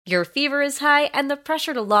Your fever is high and the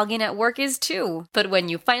pressure to log in at work is too. But when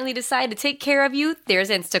you finally decide to take care of you, there's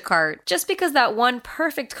Instacart. Just because that one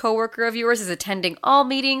perfect coworker of yours is attending all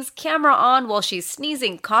meetings, camera on while she's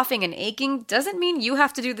sneezing, coughing, and aching, doesn't mean you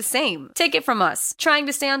have to do the same. Take it from us. Trying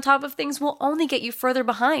to stay on top of things will only get you further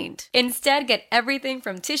behind. Instead, get everything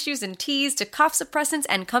from tissues and teas to cough suppressants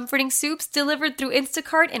and comforting soups delivered through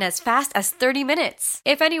Instacart in as fast as 30 minutes.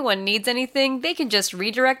 If anyone needs anything, they can just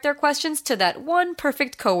redirect their questions to that one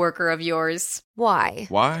perfect coworker of yours. Why?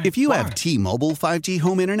 Why? If you have T-Mobile 5G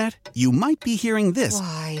home internet, you might be hearing this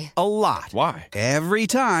Why? a lot. Why? Every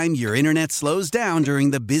time your internet slows down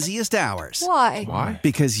during the busiest hours. Why? Why?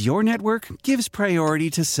 Because your network gives priority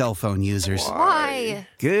to cell phone users. Why?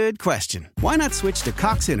 Good question. Why not switch to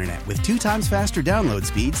Cox Internet with 2 times faster download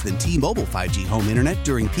speeds than T-Mobile 5G home internet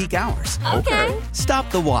during peak hours? Okay. Stop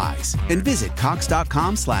the whys and visit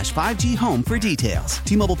cox.com/5G home for details.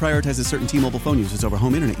 T-Mobile prioritizes certain T-Mobile phone users over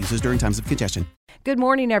home internet users during times of congestion. Good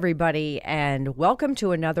morning, everybody, and welcome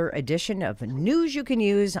to another edition of News You Can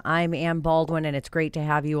Use. I'm Ann Baldwin, and it's great to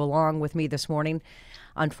have you along with me this morning.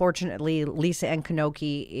 Unfortunately, Lisa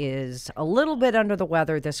Nkanoki is a little bit under the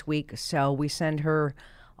weather this week, so we send her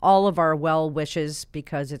all of our well wishes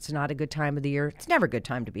because it's not a good time of the year. It's never a good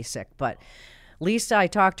time to be sick, but Lisa, I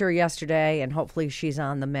talked to her yesterday, and hopefully she's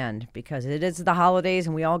on the mend because it is the holidays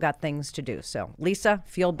and we all got things to do. So, Lisa,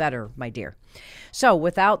 feel better, my dear. So,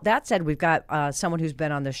 without that said, we've got someone who's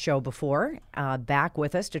been on this show before back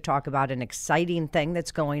with us to talk about an exciting thing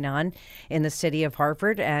that's going on in the city of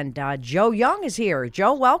Hartford. And Joe Young is here.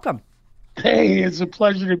 Joe, welcome. Hey, it's a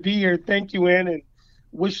pleasure to be here. Thank you, Ann, and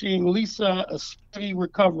wishing Lisa a speedy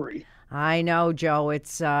recovery. I know, Joe.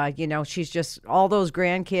 It's, she's just all those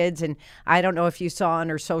grandkids. And I don't know if you saw on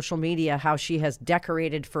her social media how she has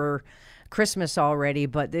decorated for Christmas already,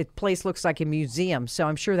 but the place looks like a museum. So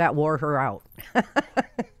I'm sure that wore her out.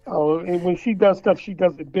 Oh, and when she does stuff, she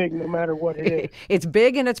does it big no matter what it is. It's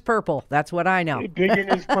big and it's purple. That's what I know. Big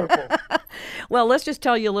and it's purple. Well, let's just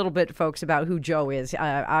tell you a little bit, folks, about who Joe is.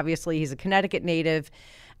 Obviously, he's a Connecticut native,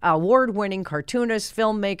 award-winning cartoonist,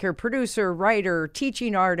 filmmaker, producer, writer,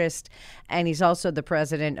 teaching artist, and he's also the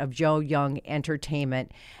president of Joe Young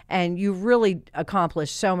Entertainment. And you really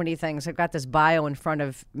accomplished so many things. I've got this bio in front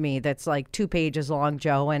of me that's like 2 pages long,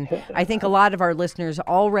 Joe, and I think a lot of our listeners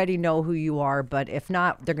already know who you are, but if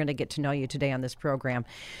not, they're going to get to know you today on this program.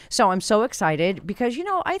 So I'm so excited because,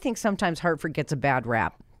 I think sometimes Hartford gets a bad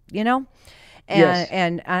rap, Yes.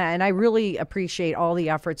 And I really appreciate all the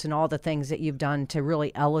efforts and all the things that you've done to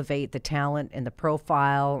really elevate the talent and the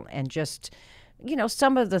profile and just,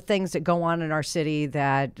 some of the things that go on in our city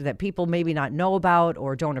that people maybe not know about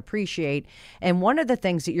or don't appreciate. And one of the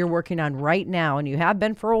things that you're working on right now, and you have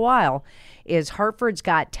been for a while, is Hartford's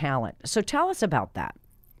Got Talent. So tell us about that.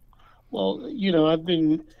 Well, I've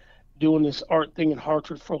been doing this art thing in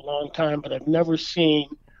Hartford for a long time, but I've never seen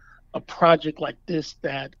a project like this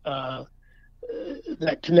that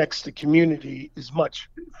connects the community as much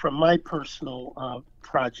from my personal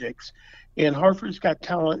projects. And Hartford's Got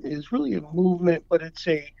Talent is really a movement, but it's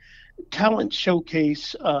a talent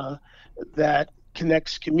showcase that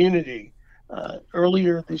connects community.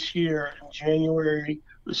 Earlier this year, in January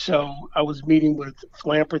or so, I was meeting with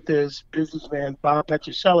philanthropist, businessman Bob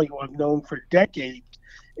Petrocelli, who I've known for decades,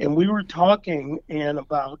 and we were talking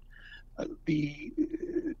about the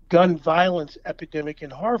gun violence epidemic in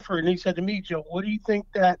Hartford. And he said to me, Joe, what do you think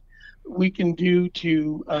that we can do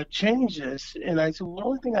to change this? And I said, well, the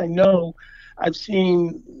only thing I know, I've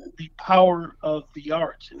seen the power of the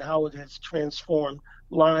arts and how it has transformed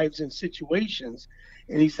lives and situations.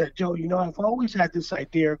 And he said, Joe, I've always had this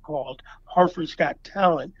idea called Hartford's Got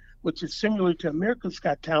Talent, which is similar to America's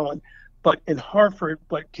Got Talent, but in Hartford,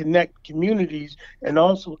 but connect communities and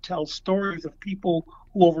also tell stories of people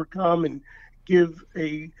who overcome and give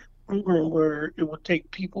a program where it will take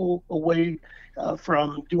people away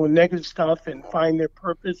from doing negative stuff and find their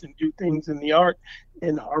purpose and do things in the art.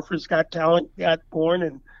 And Hartford's Got Talent got born,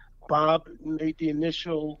 and Bob made the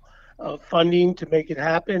initial funding to make it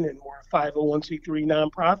happen, and we're a 501c3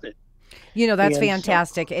 nonprofit. That's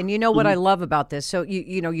fantastic. And what I love about this, so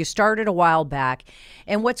you started a while back,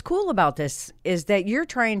 and what's cool about this is that you're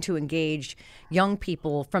trying to engage young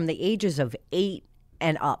people from the ages of 8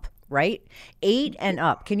 and up. right? 8 and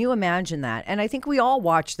up. Can you imagine that? And I think we all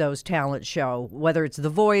watch those talent show, whether it's The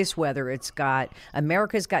Voice, whether it's got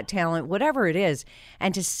America's Got Talent, whatever it is.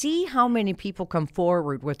 And to see how many people come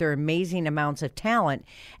forward with their amazing amounts of talent.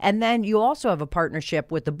 And then you also have a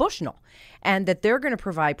partnership with the Bushnell, and that they're going to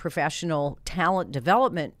provide professional talent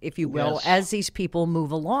development, if you will, Yes. as these people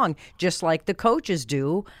move along, just like the coaches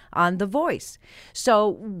do on The Voice. So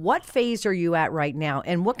what phase are you at right now,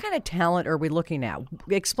 and what kind of talent are we looking at?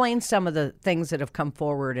 Explain some of the things that have come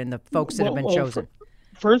forward and the folks that have been chosen.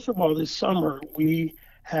 First of all, this summer we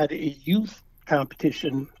had a youth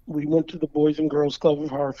competition. We went to the Boys and Girls Club of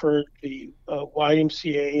Hartford, the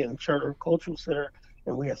YMCA and Charter Cultural Center,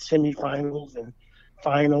 and we had semifinals and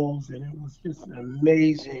finals, and it was just an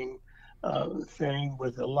amazing thing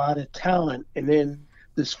with a lot of talent. And then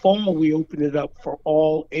this fall we opened it up for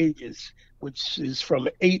all ages, which is from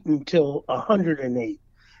 8 until 108.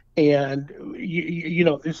 And you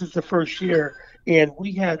know, this is the first year, and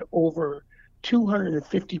we had over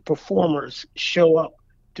 250 performers show up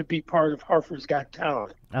to be part of Hartford's Got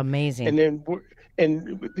Talent. Amazing. And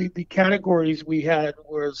then the categories we had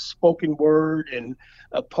were spoken word and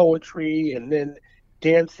poetry, and then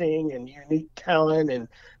dancing and unique talent and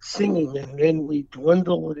singing. And then we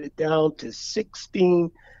dwindled it down to 16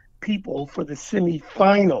 people for the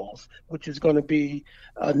semifinals, which is going to be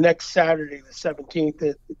next Saturday, the 17th,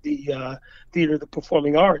 at the Theater of the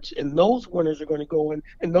Performing Arts. And those winners are going to go in,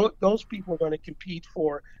 and those people are going to compete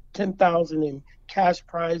for $10,000 in cash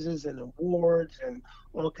prizes and awards and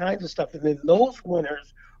all kinds of stuff. And then those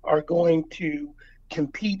winners are going to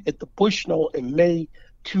compete at the Bushnell in May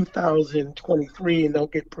 2023, and they'll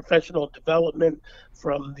get professional development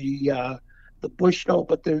from the Bushnell.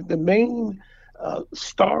 But the main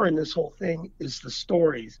star in this whole thing is the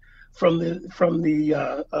stories from the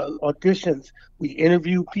auditions. We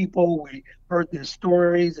interview people, we heard their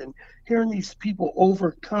stories, and hearing these people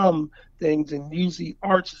overcome things and use the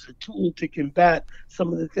arts as a tool to combat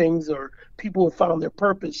some of the things, or people have found their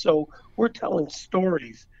purpose. So we're telling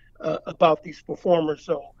stories about these performers.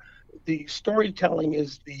 So the storytelling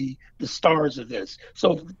is the stars of this.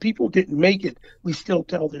 So if people didn't make it, we still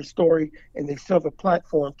tell their story, and they still have a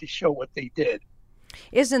platform to show what they did.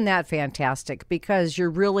 Isn't that fantastic? Because you're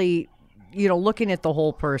really, looking at the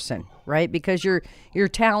whole person, right? Because your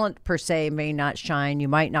talent per se may not shine, you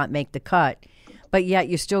might not make the cut, but yet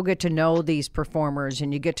you still get to know these performers,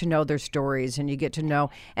 and you get to know their stories, and you get to know,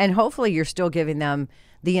 and hopefully you're still giving them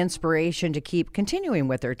the inspiration to keep continuing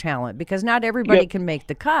with their talent, because not everybody can make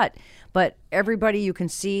the cut, but everybody you can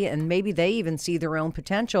see, and maybe they even see their own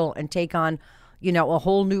potential and take on, a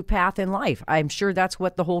whole new path in life. I'm sure that's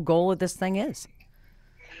what the whole goal of this thing is.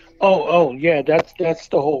 Oh, yeah, that's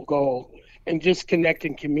the whole goal. And just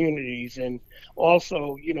connecting communities. And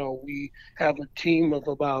also, we have a team of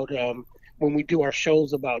about, when we do our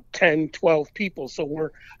shows, about 10, 12 people. So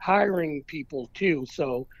we're hiring people too.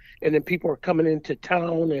 So, and then people are coming into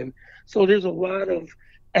town. And so there's a lot of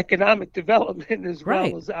economic development as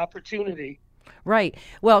well as opportunity. Right.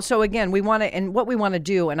 Well, so again, we want to, and what we want to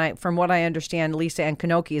do, and from what I understand, Lisa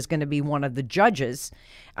Ankinoki is going to be one of the judges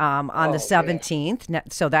on the 17th. Yeah.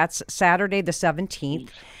 So that's Saturday, the 17th.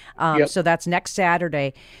 So that's next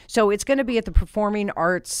Saturday. So it's going to be at the Performing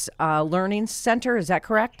Arts Learning Center. Is that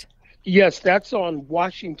correct? Yes, that's on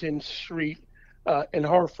Washington Street in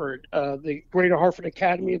Hartford, the Greater Hartford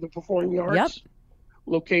Academy of the Performing Arts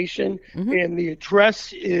location. Mm-hmm. And the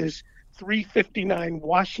address is 359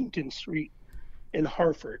 Washington Street in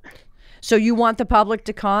Hartford. So you want the public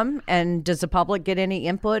to come, and does the public get any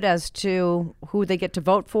input as to who they get to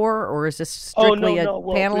vote for, or is this strictly a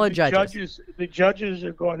panel of judges? The judges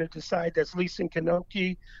are going to decide. That's Lisa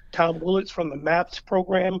Ankinoki, Tom Willits from the MAPS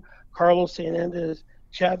program, Carlos Hernandez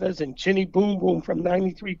Chavez, and Jenny Boom Boom from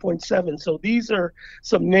 93.7. So these are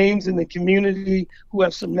some names in the community who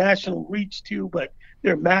have some national reach too, but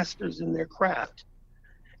they're masters in their craft.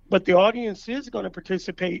 But the audience is going to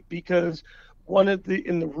participate, because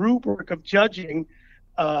in the rubric of judging,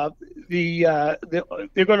 the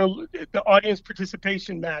audience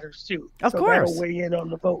participation matters too. Of course, that'll weigh in on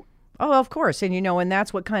the vote. Oh, of course, and and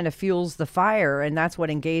that's what kind of fuels the fire, and that's what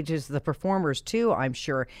engages the performers too, I'm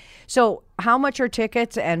sure. So, how much are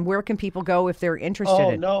tickets, and where can people go if they're interested?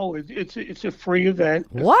 Oh no, it's a free event.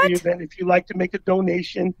 What? Free event. If you like to make a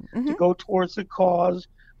donation to go towards the cause.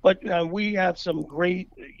 But we have some great,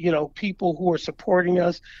 people who are supporting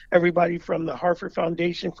us. Everybody from the Hartford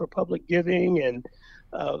Foundation for Public Giving, and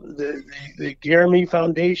the Garamy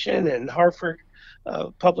Foundation, and Hartford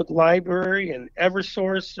Public Library, and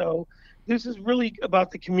Eversource. So this is really about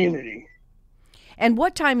the community. And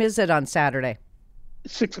what time is it on Saturday?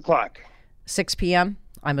 6 o'clock. 6 p.m.,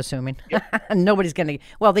 I'm assuming. Nobody's going to,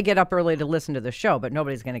 well, they get up early to listen to the show, but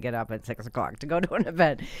nobody's going to get up at 6 o'clock to go to an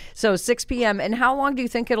event. So 6 p.m. And how long do you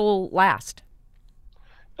think it'll last?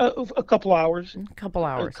 A couple hours. A couple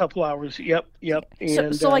hours. A couple hours. Yep.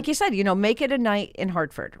 And, so like you said, make it a night in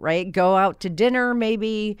Hartford, right? Go out to dinner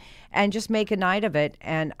maybe and just make a night of it.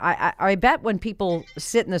 And I bet when people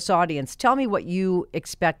sit in this audience, tell me what you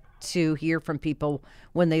expect to hear from people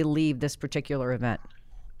when they leave this particular event.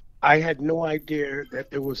 I had no idea that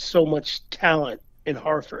there was so much talent in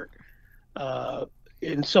Hartford.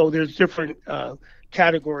 And so there's different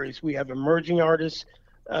categories. We have emerging artists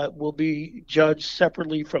will be judged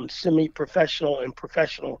separately from semi-professional and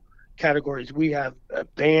professional categories. We have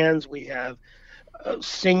bands, we have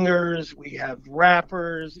singers, we have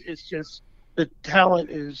rappers. It's just the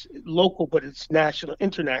talent is local, but it's national,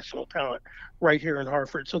 international talent right here in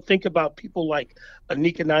Hartford. So think about people like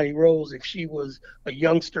Anika Noni Rose. If she was a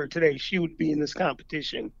youngster today, she would be in this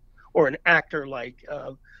competition, or an actor like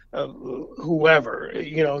whoever.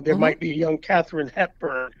 There might be a young Katharine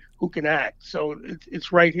Hepburn who can act. So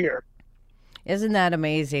it's right here. Isn't that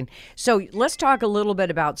amazing? So let's talk a little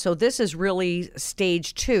bit about, so this is really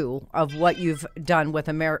stage 2 of what you've done with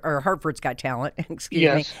Hartford's Got Talent,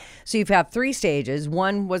 excuse me. So you've had 3 stages.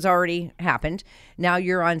 One was already happened. Now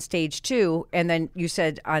you're on stage 2. And then you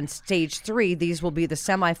said on stage 3, these will be the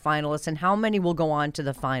semifinalists. And how many will go on to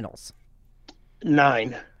the finals?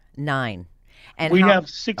 9. And we have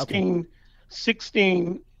 16. Okay.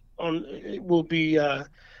 16 will be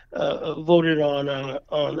voted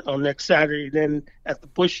on next Saturday. Then at the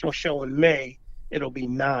Bushnell show in May, it'll be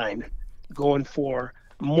 9 going for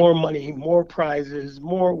more money, more prizes,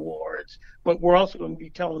 more awards. But we're also going to be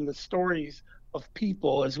telling the stories of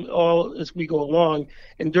people as we go along.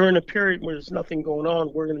 And during a period where there's nothing going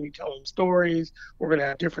on, we're going to be telling stories. We're going to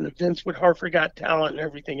have different events with Hartford Got Talent and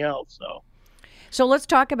everything else. So let's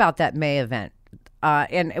talk about that May event.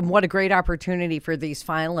 And what a great opportunity for these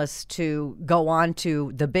finalists to go on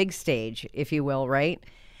to the big stage, if you will, right?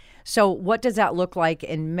 So what does that look like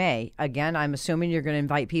in May? Again, I'm assuming you're going to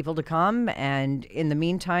invite people to come. And in the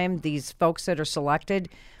meantime, these folks that are selected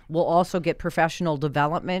will also get professional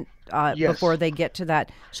development before they get to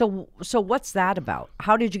that. So what's that about?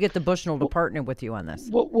 How did you get the Bushnell to partner with you on this?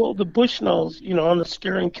 Well, the Bushnells, on the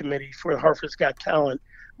steering committee for Hartford's Got Talent,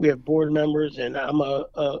 we have board members, and I'm a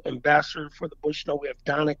ambassador for the Bushnell. We have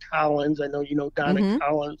Donna Collins. I know you know Donna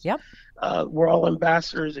Collins. Yep. We're all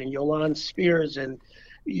ambassadors, and Yolande Spears, and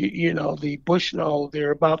the Bushnell. They're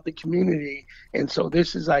about the community, and so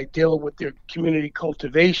this is ideal with their community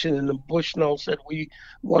cultivation. And the Bushnell said, we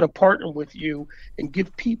want to partner with you and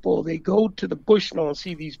give people. They go to the Bushnell and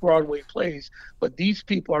see these Broadway plays, but these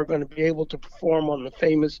people are going to be able to perform on the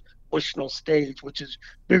famous Bushnell stage, which is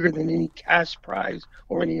bigger than any cash prize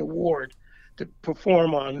or any award, to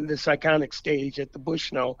perform on this iconic stage at the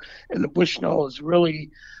Bushnell. And the Bushnell is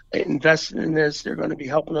really invested in this. They're going to be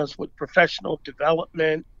helping us with professional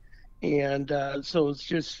development, and so it's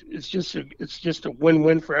just a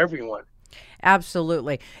win-win for everyone.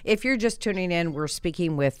 Absolutely. If you're just tuning in, we're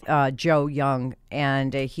speaking with Joe Young,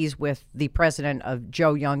 and he's with the president of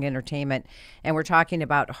Joe Young Entertainment, and we're talking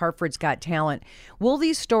about Hartford's Got Talent. Will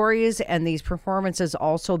these stories and these performances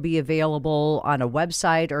also be available on a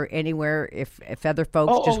website or anywhere if other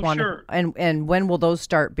folks just want sure. to? And when will those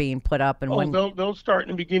start being put up? And when they'll start in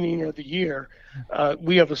the beginning of the year.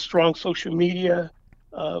 We have a strong social media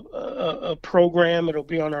a program. It'll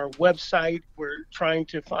be on our website. We're trying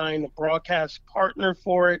to find a broadcast partner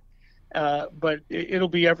for it, but it'll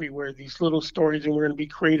be everywhere, these little stories, and we're going to be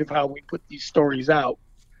creative how we put these stories out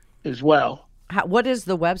as well. What is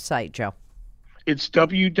the website, Joe? It's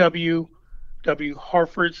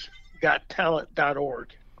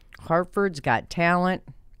www.harfordsgottalent.org.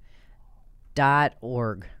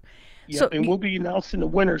 harfordsgottalent.org. Yeah, and we'll be announcing the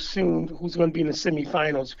winner soon, who's going to be in the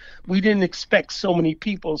semifinals. We didn't expect so many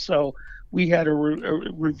people, so we had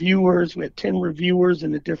reviewers. We had 10 reviewers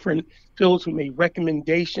in the different fields who made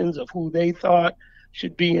recommendations of who they thought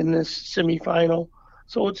should be in this semifinal.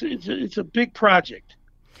 So it's a big project.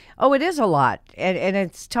 Oh, it is a lot, and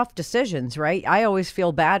it's tough decisions, right? I always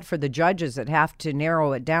feel bad for the judges that have to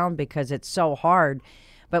narrow it down because it's so hard.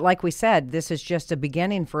 But like we said, this is just a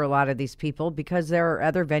beginning for a lot of these people because there are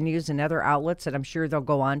other venues and other outlets that I'm sure they'll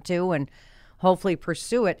go on to and hopefully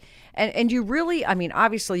pursue it. And you really, I mean,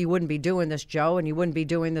 obviously you wouldn't be doing this, Joe, and you wouldn't be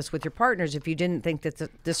doing this with your partners if you didn't think that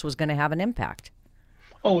this was going to have an impact.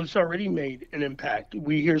 Oh, it's already made an impact.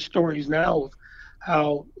 We hear stories now of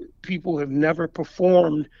how people have never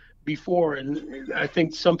performed before, and I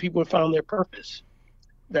think some people have found their purpose,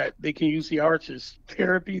 that they can use the arts as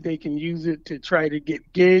therapy. They can use it to try to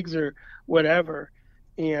get gigs or whatever.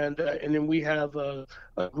 And then we have a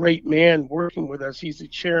great man working with us. He's the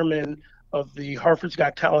chairman of the Hartford's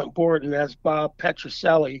Got Talent board, and that's Bob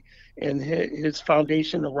Petrocelli, and his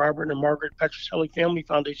foundation, the Robert and Margaret Petrocelli Family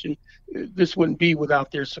Foundation. This wouldn't be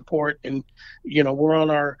without their support. And we're on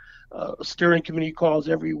our steering committee calls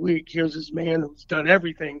every week. Here's this man who's done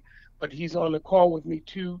everything, but he's on the call with me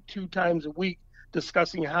two times a week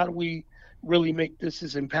discussing how do we really make this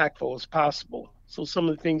as impactful as possible. So some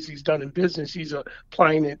of the things he's done in business, he's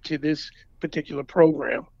applying it to this particular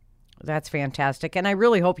program. That's fantastic. And I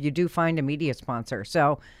really hope you do find a media sponsor.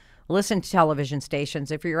 So listen to television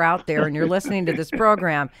stations. If you're out there and you're listening to this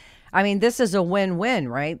program, I mean, this is a win-win,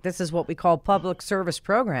 right? This is what we call public service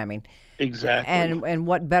programming. Exactly. And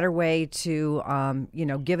what better way to,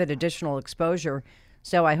 give it additional exposure.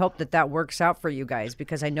 So I hope that works out for you guys,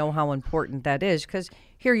 because I know how important that is, because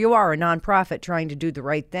here you are, a nonprofit trying to do the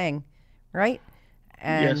right thing, right?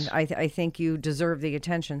 And yes. I think you deserve the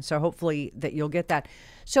attention. So hopefully that you'll get that.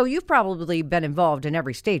 So you've probably been involved in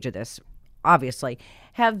every stage of this, obviously.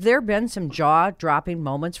 Have there been some jaw-dropping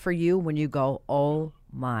moments for you when you go, oh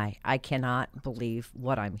my, I cannot believe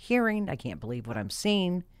what I'm hearing. I can't believe what I'm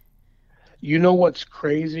seeing. You know what's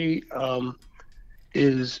crazy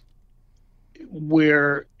is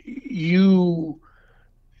where you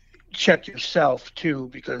check yourself too,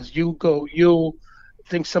 because you'll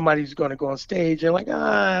think somebody's going to go on stage and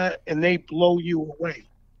and they blow you away.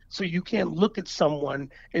 So you can't look at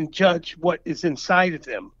someone and judge what is inside of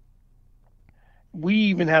them. We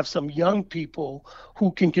even have some young people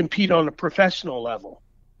who can compete on a professional level.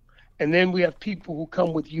 And then we have people who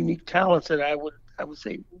come with unique talents that I would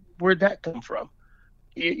say, where'd that come from?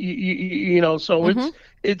 So Mm-hmm.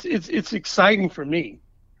 it's exciting for me.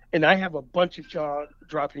 And I have a bunch of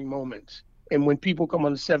jaw-dropping moments. And when people come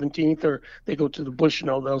on the 17th or they go to the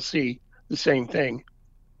Bushnell, they'll see the same thing.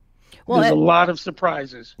 Well, there's a lot of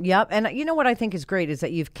surprises. Yep. And you know what I think is great is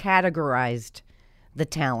that you've categorized the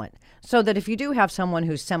talent so that if you do have someone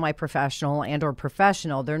who's semi-professional and or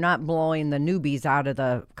professional, they're not blowing the newbies out of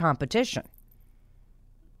the competition.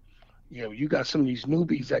 You got some of these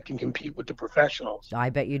newbies that can compete with the professionals. I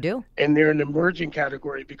bet you do. And they're an emerging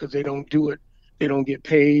category because they don't do it. They don't get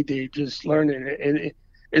paid. They just learn it. And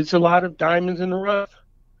it's a lot of diamonds in the rough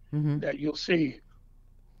that you'll see.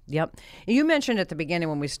 Yep. You mentioned at the beginning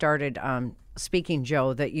when we started speaking,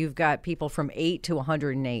 Joe, that you've got people from 8 to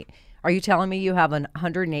 108. Are you telling me you have an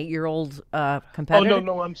 108-year-old competitor? Oh,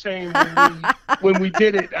 no. I'm saying when we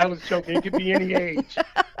did it, I was joking. It could be any age.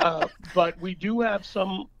 But we do have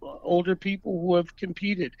some older people who have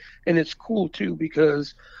competed. And it's cool, too,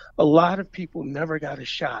 because a lot of people never got a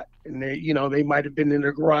shot. And they might have been in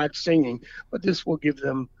their garage singing, but this will give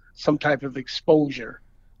them some type of exposure.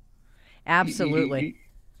 Absolutely.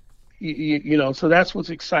 So that's what's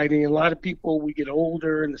exciting. A lot of people, we get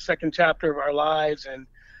older in the second chapter of our lives, and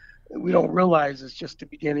we don't realize it's just the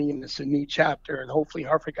beginning and it's a new chapter. And hopefully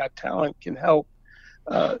Hartford Got Talent can help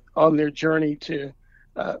on their journey to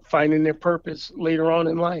finding their purpose later on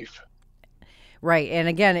in life. Right. And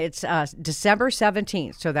again, it's December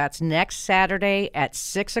 17th. So that's next Saturday at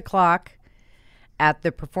 6 o'clock at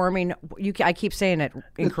the Performing, I keep saying it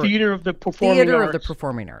incorrect. The Theater of the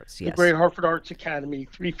Performing Arts. Yes. The Great Hartford Arts Academy,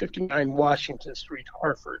 359 Washington Street,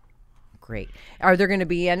 Hartford. Great. Are there going to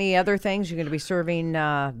be any other things? You're going to be serving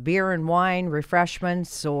beer and wine,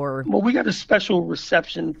 refreshments, or? Well, we got a special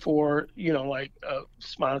reception for,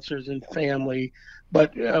 sponsors and family,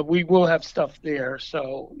 but we will have stuff there.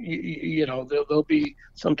 So, there'll be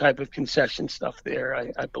some type of concession stuff there,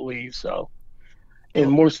 I believe so. And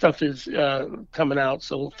more stuff is coming out,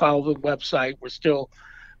 so follow the website. We're still,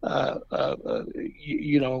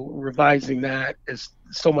 revising that as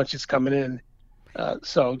so much is coming in.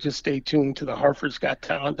 So just stay tuned to the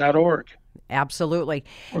harfordsgottalent.org. Absolutely.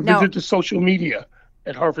 Or visit the social media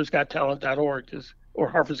at harfordsgottalent.org or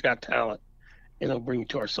Hartford's Got Talent, and it'll bring you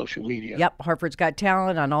to our social media. Yep, Hartford's Got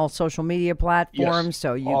Talent on all social media platforms. Yes,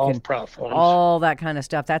 so you all can platforms. All that kind of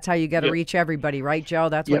stuff. That's how you got to Yep. reach everybody, right, Joe?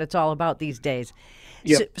 That's what it's all about these days.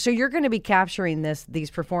 Yep. So you're going to be capturing these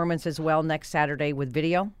performances as well next Saturday with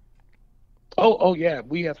video? Oh yeah.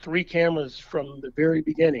 We have 3 cameras from the very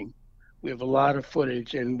beginning. We have a lot of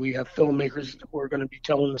footage, and we have filmmakers who are going to be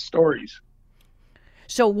telling the stories.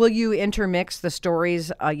 So will you intermix the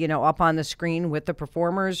stories, up on the screen with the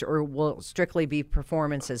performers, or will it strictly be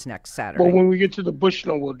performances next Saturday? Well, when we get to the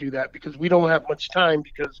Bushnell, we'll do that because we don't have much time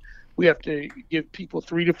because we have to give people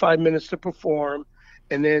 3 to 5 minutes to perform.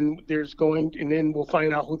 And then we'll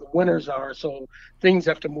find out who the winners are. So things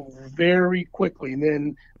have to move very quickly. And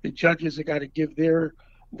then the judges have got to give their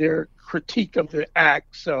critique of the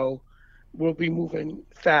act. So we'll be moving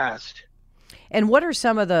fast. And what's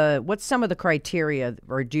some of the criteria,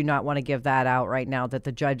 or do you not want to give that out right now, that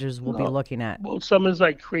the judges will be looking at? Well, some is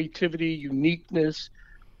like creativity, uniqueness,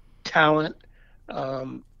 talent,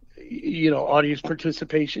 audience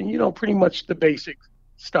participation, pretty much the basic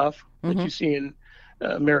stuff that you see in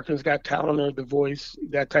Americans Got Talent or The Voice,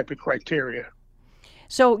 that type of criteria.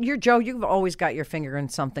 So Joe, you've always got your finger in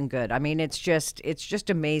something good. I mean, it's just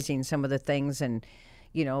amazing, some of the things, and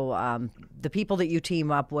the people that you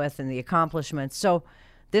team up with and the accomplishments. So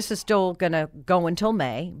this is still going to go until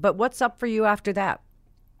May, but what's up for you after that?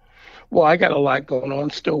 Well, I got a lot going on.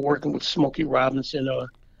 Still working with Smokey Robinson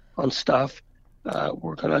on stuff,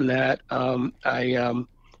 working on that. I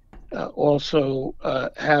also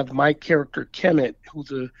have my character Kemet,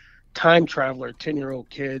 who's a time traveler, 10-year-old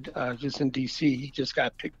kid, just in D.C. He just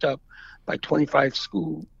got picked up by 25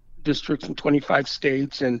 school districts in 25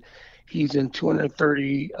 states, and he's in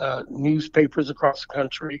 230 newspapers across the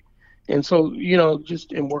country. And so,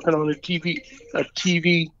 just in working on a TV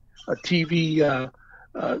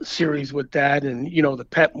series with that, and the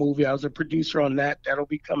Pet movie. I was a producer on that. That'll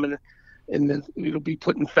be coming, and then it'll be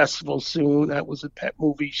put in festivals soon. That was a Pet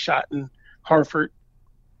movie shot in Hartford.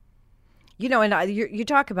 And you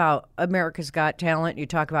talk about America's Got Talent. You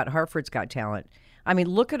talk about Hartford's Got Talent. I mean,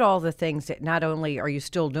 look at all the things that not only are you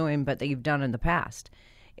still doing, but that you've done in the past.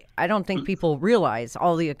 I don't think people realize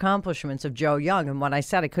all the accomplishments of Joe Young. And when I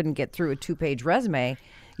said I couldn't get through a 2-page resume,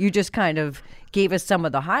 you just kind of gave us some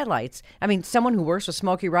of the highlights. I mean, someone who works with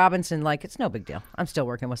Smokey Robinson, it's no big deal. I'm still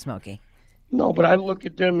working with Smokey. No, but I look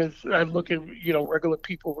at them as regular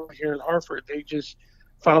people right here in Hartford. They just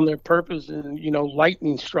found their purpose, and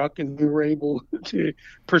lightning struck, and we were able to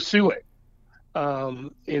pursue it.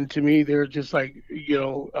 And to me, they're just like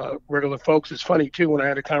regular folks. It's funny too, when I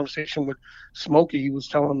had a conversation with Smokey, he was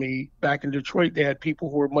telling me back in Detroit they had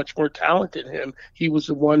people who were much more talented than him. He was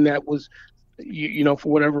the one that was, for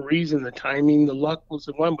whatever reason, the timing, the luck was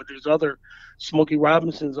the one. But there's other Smokey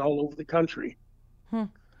Robinsons all over the country.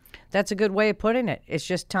 That's a good way of putting it. It's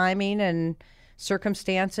just timing and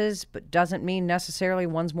circumstances, but doesn't mean necessarily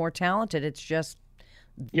one's more talented. It's just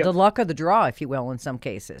the luck of the draw, if you will, in some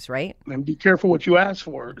cases, right? And be careful what you ask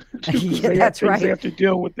for. That's right. They have to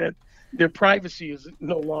deal with that. Their privacy is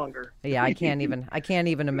no longer. Yeah, I can't even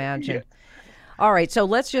imagine. Yeah. All right, so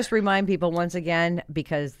let's just remind people once again,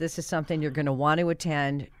 because this is something you're going to want to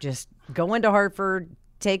attend. Just go into Hartford,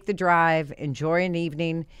 take the drive, enjoy an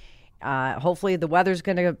evening. Hopefully the weather's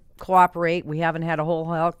going to cooperate. We haven't had a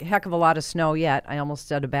whole heck of a lot of snow yet. I almost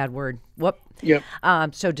said a bad word. Whoop. Yep.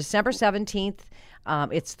 So December 17th,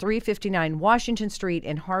 it's 359 Washington Street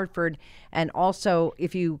in Hartford. And also,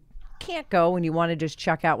 if you can't go and you want to just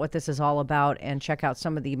check out what this is all about and check out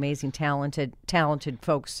some of the amazing talented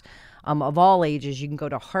folks of all ages, you can go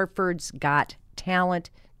to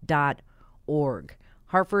hartfordsgottalent.org.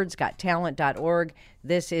 hartfordsgottalent.org.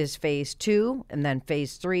 This is phase 2, and then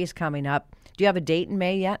phase 3 is coming up. Do you have a date in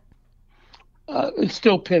May yet? It's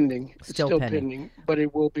still pending. Still pending, but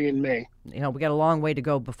it will be in May. We got a long way to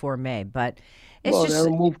go before May, but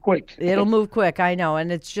it'll move quick. It'll move quick, I know,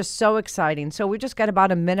 and it's just so exciting. So we just got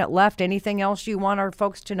about a minute left. Anything else you want our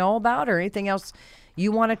folks to know about, or anything else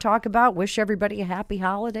you want to talk about? Wish everybody a happy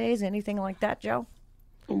holidays, anything like that, Joe?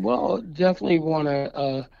 Well, definitely want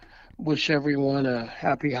to wish everyone a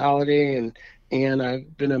happy holiday, and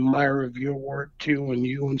I've been an admirer of your work too, and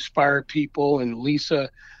you inspire people, and Lisa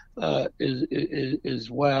is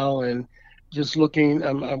well, and just looking.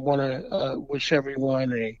 I want to wish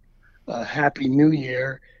everyone a happy New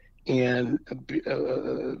Year, and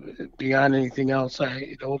beyond anything else,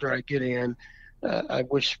 the older I get in, I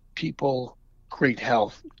wish people great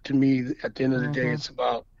health. To me, at the end of the day, it's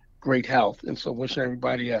about great health, and so wishing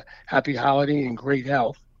everybody a happy holiday and great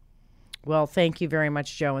health. Well, thank you very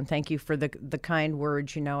much, Joe, and thank you for the kind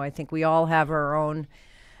words. I think we all have our own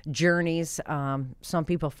journeys. Some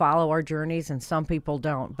people follow our journeys and some people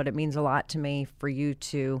don't, but it means a lot to me for you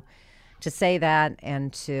to say that,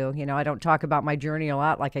 and to, I don't talk about my journey a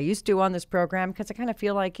lot like I used to on this program, because I kind of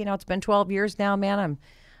feel like, it's been 12 years now, man.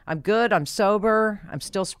 I'm good. I'm sober. I'm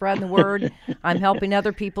still spreading the word. I'm helping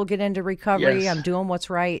other people get into recovery. Yes. I'm doing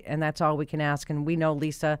what's right, and that's all we can ask. And we know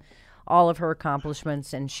Lisa, all of her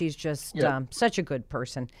accomplishments, and she's just such a good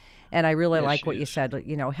person. And I really like what you said,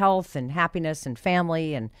 health and happiness and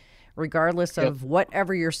family, and regardless of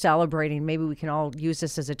whatever you're celebrating, maybe we can all use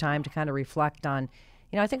this as a time to kind of reflect on,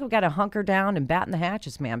 I think we've got to hunker down and batten the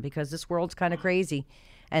hatches, man, because this world's kind of crazy.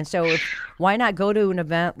 And so why not go to an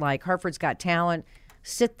event like Hartford's Got Talent,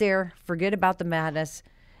 sit there, forget about the madness,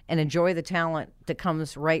 and enjoy the talent that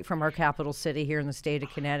comes right from our capital city here in the state of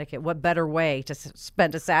Connecticut. What better way to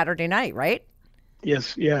spend a Saturday night, right?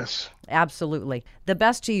 Yes. Absolutely. The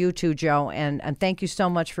best to you too, Joe. And thank you so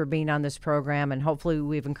much for being on this program. And hopefully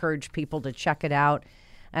we've encouraged people to check it out.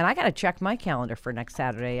 And I got to check my calendar for next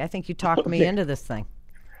Saturday. I think you talked me into this thing.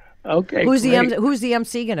 Okay. Who's the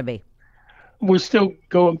MC going to be? We're still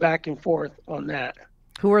going back and forth on that.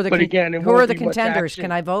 Who are the contenders?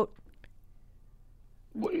 Can I vote?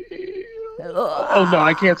 Oh no,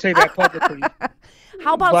 I can't say that publicly.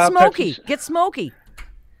 How about Smokey? Get Smokey.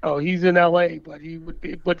 Oh, he's in LA, but he would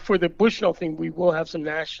be. But for the Bushnell thing, we will have some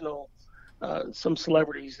national, some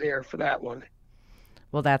celebrities there for that one.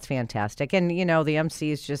 Well, that's fantastic. And, the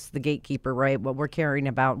MC is just the gatekeeper, right? What we're caring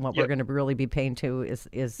about and what we're going to really be paying to is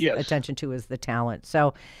attention to is the talent.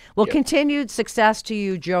 So, continued success to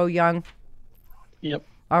you, Joe Young. Yep.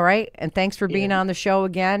 All right. And thanks for being on the show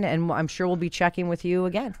again. And I'm sure we'll be checking with you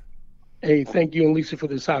again. Hey, thank you and Lisa for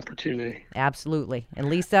this opportunity. Absolutely. And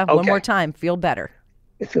Lisa, one more time, feel better.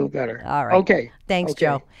 I feel better. All right. Okay. Thanks,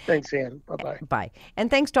 Joe. Thanks, Ann. Bye-bye. Bye.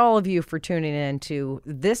 And thanks to all of you for tuning in to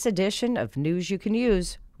this edition of News You Can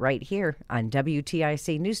Use right here on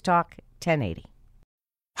WTIC News Talk 1080.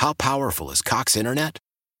 How powerful is Cox Internet?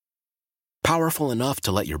 Powerful enough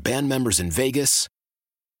to let your band members in Vegas,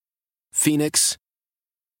 Phoenix,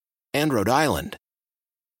 and Rhode Island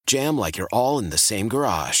jam like you're all in the same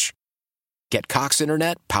garage. Get Cox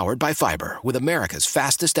Internet powered by fiber with America's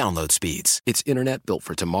fastest download speeds. It's internet built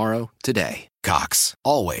for tomorrow, today. Cox,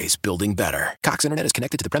 always building better. Cox Internet is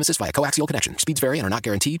connected to the premises via coaxial connection. Speeds vary and are not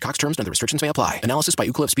guaranteed. Cox terms and other restrictions may apply. Analysis by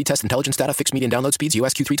Ookla Speed Test Intelligence Data. Fixed median download speeds.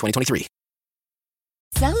 US Q3 2023.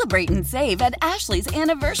 Celebrate and save at Ashley's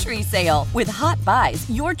Anniversary Sale. With Hot Buys,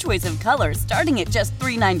 your choice of colors starting at just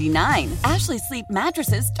 $3.99. Ashley Sleep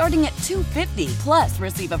mattresses starting at $2.50. Plus,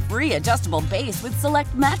 receive a free adjustable base with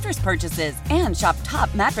select mattress purchases. And shop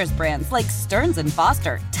top mattress brands like Stearns &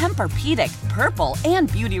 Foster, Tempur-Pedic, Purple, and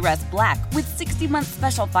Beautyrest Black with 60-month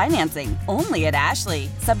special financing. Only at Ashley.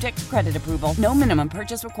 Subject to credit approval. No minimum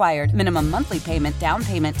purchase required. Minimum monthly payment, down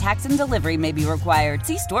payment, tax, and delivery may be required.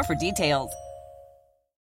 See store for details.